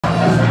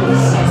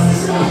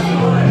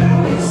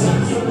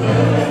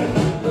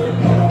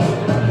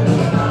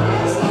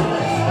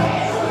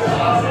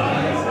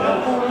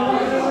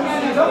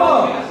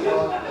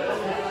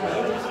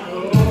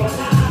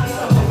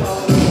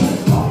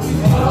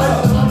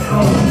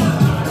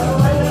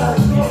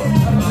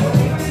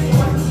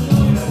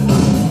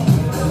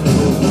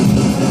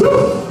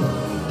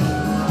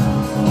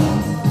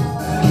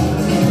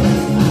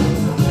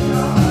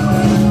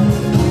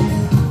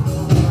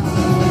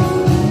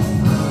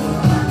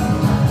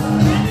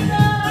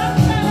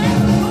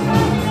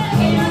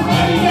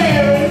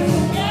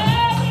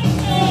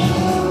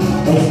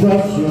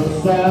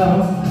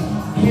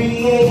yourself.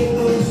 Create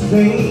the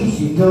space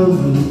you know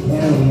you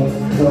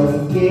can.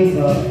 Don't give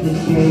up the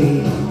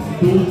game.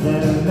 Be the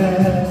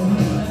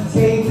man.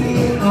 Take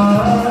it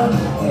on.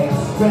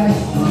 Express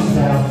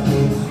yourself.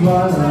 It's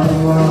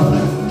one-on-one.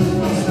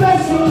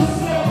 Express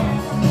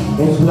yourself.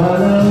 It's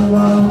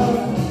one-on-one.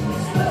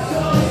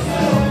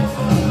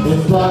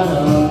 It's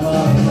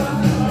one-on-one.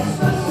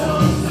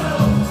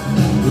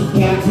 You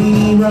can't be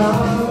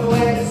wrong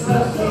when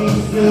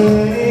something's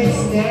good.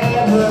 It's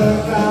never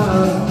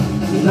gone.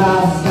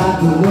 Life's got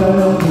the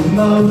world in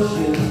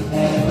motion,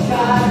 and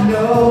I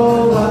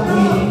know what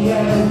we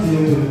can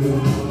do.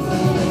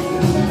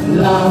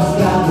 Life's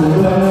got the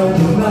world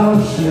in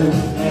motion,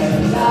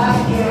 and I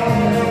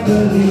can't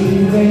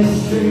believe it's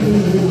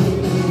true.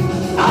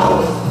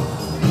 Oh!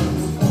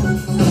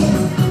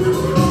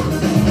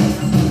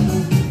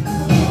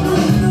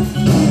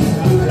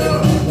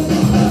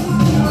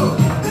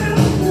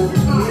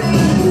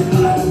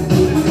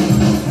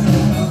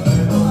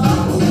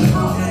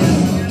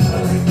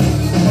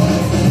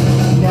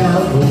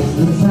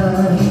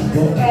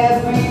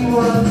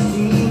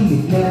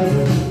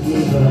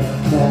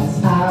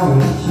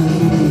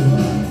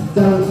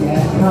 Don't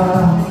get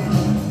caught,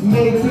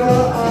 make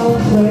your own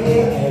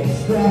play,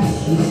 express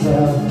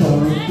yourself,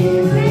 don't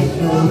give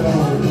it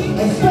away.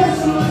 Express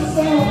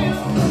yourself,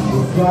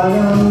 it's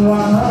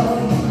one-on-one.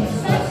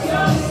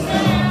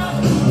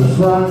 It's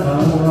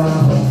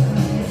one-on-one.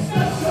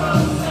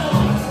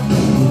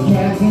 You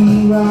can't be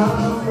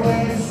wrong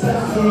when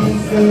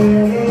something's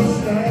good, it's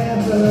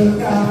never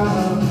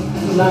gone.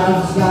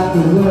 Life's got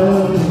the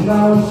world in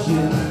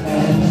motion,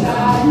 and I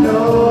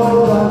know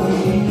what we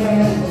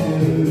can do.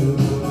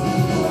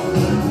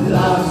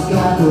 Love's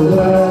got the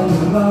world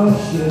in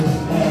motion,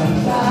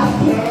 and I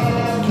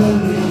can't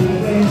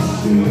believe it's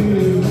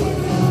true.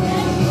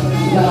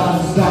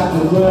 Love's got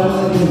the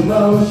world in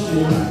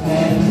motion,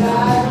 and I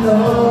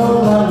know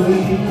what we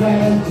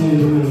can do.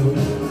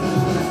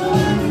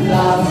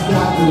 Love's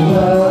got the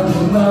world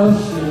in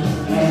motion,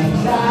 and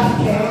I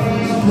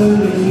can't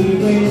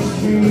believe it's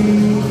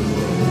true.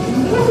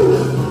 Woo!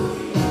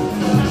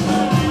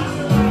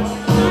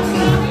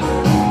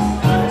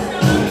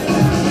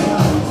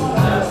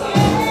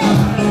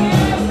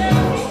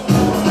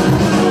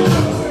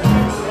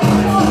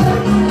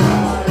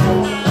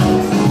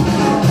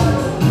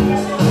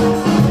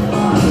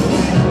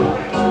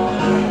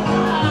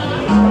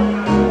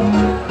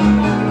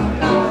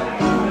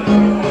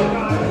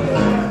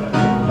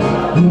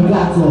 You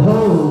got to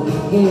hold it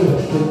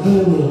to do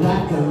it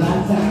like a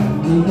lifetime.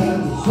 You have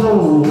to show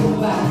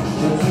back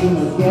but you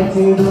must get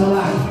to the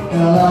light.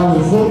 They'll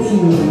always hit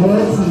you and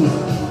hurt you.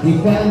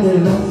 Defend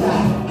it on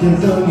tight.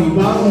 There's only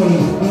one way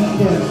to beat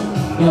them.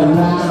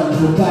 Around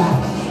the back.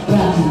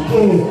 Got to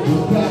give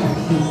it back.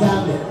 Cause I'm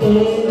the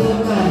end of the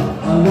night.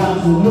 Around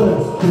the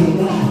world,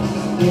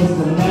 it's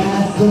the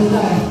master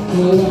light.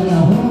 They ain't a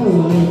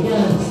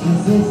hooligans. And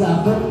since I've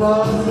been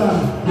born from,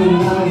 the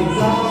light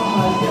is all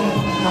my death.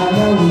 I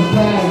know we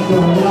can't go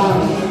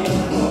wrong.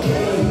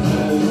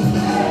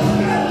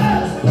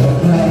 We're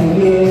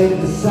playing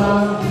the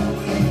song.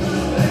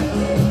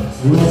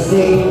 We're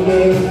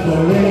singing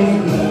for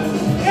England.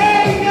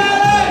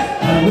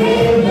 And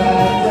we're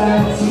back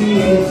down to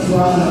it's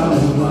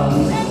one-on-one.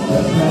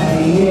 We're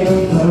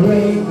playing for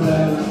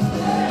England.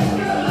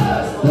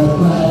 We're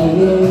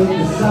playing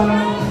the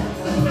song.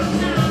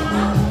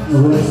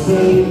 We're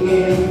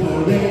singing for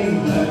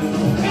England.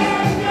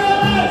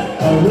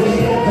 And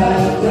we're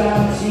back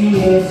down to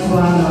it's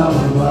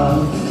one-on-one.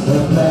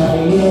 We're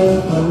playing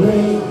for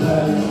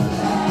England.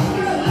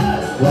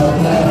 We're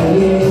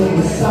playing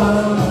the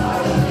song.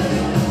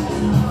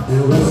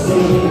 We're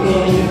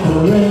singing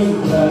for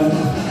England.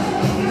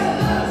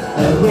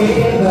 And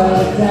we're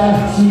back down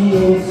to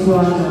it's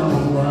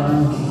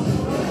one-on-one.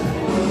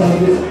 Thank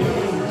you.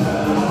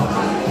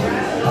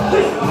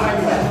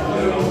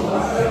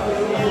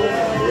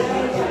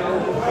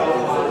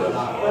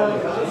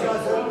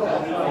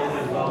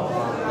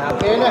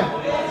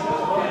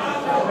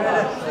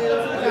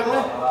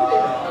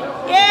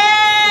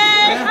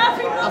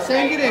 I'll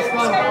sing you this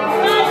one.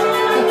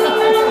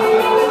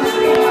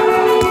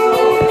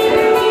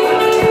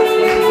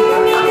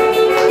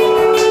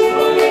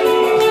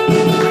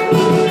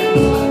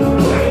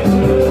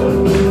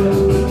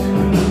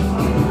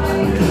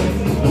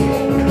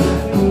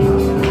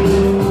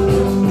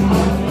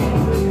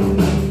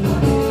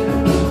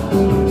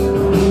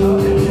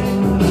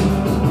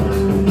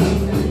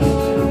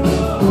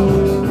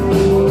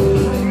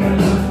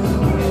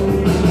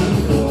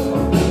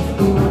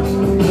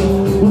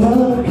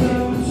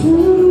 Welcome to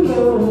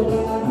your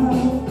life.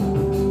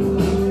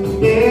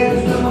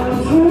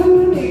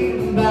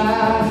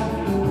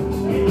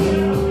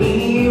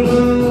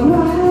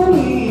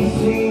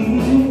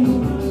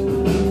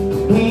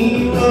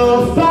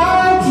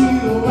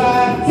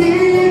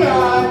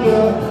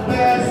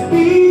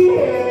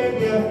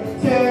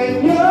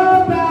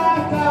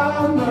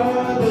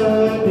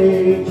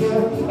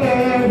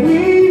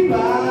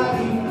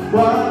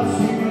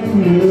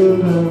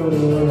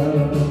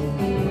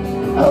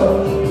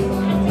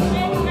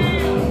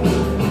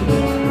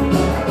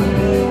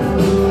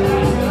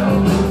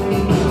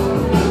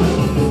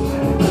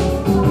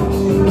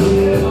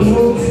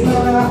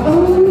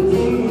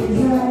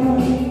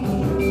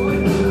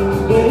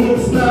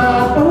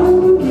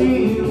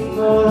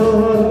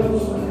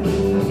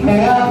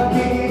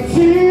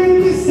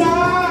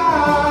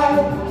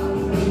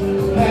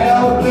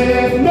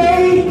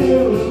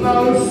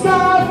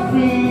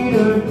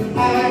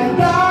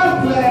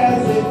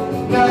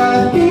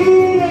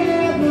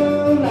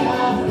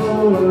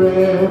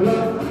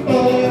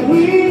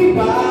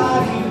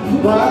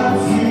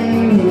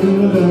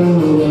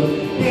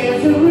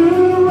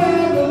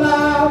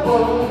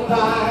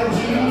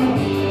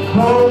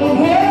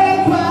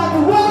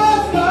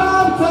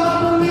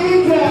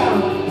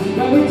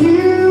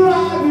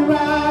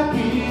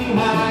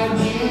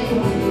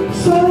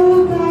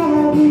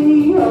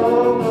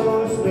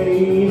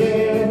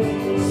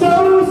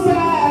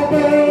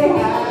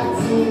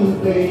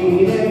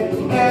 waiting